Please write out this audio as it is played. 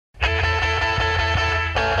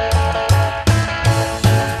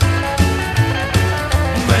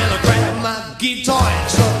guitar and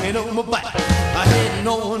slung it on my back. I heading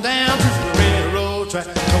on down to the railroad track.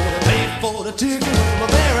 Gonna pay for the ticket with my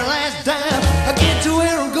very last dime. I get to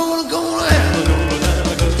where I'm gonna have a good time.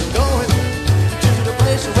 Cause I'm going to the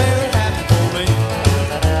place where it happened for me.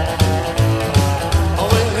 Oh,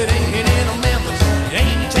 well, it ain't in Memphis, it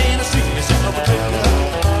ain't in Tennessee. It's in Albuquerque.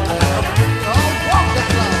 Oh, walk that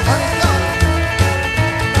line, hurry it up.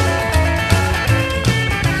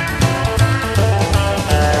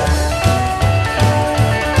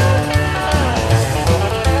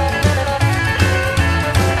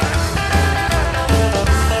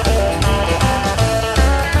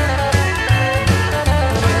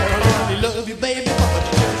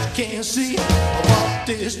 Can't see what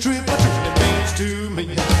this trip truly means to me.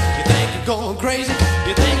 You think you're going crazy,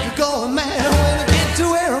 you think you're going mad. When I get to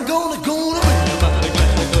where I'm gonna be, I'm mighty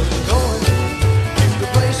glad because I'm going to the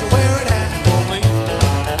place where it happened for me.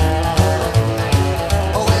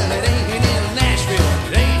 Oh, well, it ain't in Nashville,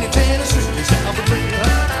 it ain't in Tennessee, it's Albuquerque.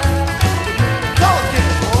 Go get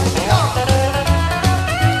it, boy, go!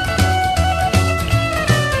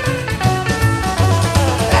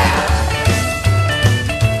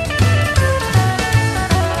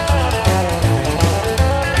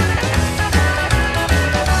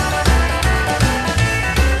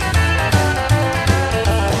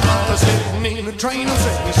 In the train, I'm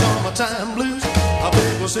singing summertime blues. My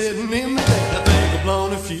people sitting in the bed, I think I've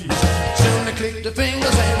blown a fuse. Soon they click their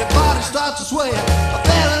fingers and their body starts to sway. A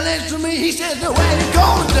fella next to me, he said, "Where you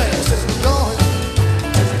going today?" I said, "I'm going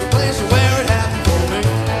to the place where it happened for me."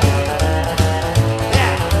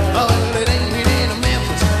 Yeah, oh, well, it ain't in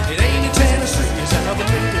Memphis, it ain't in Tennessee, it's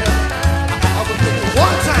Albuquerque. Albuquerque,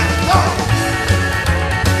 one time, go!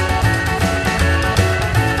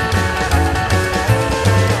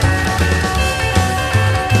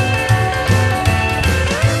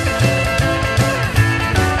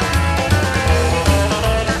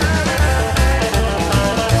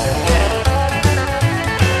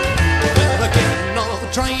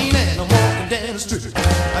 Train and I'm walking down the street.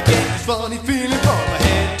 I get this funny feeling from my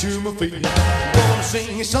head to my feet. I'm gonna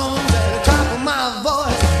sing a song that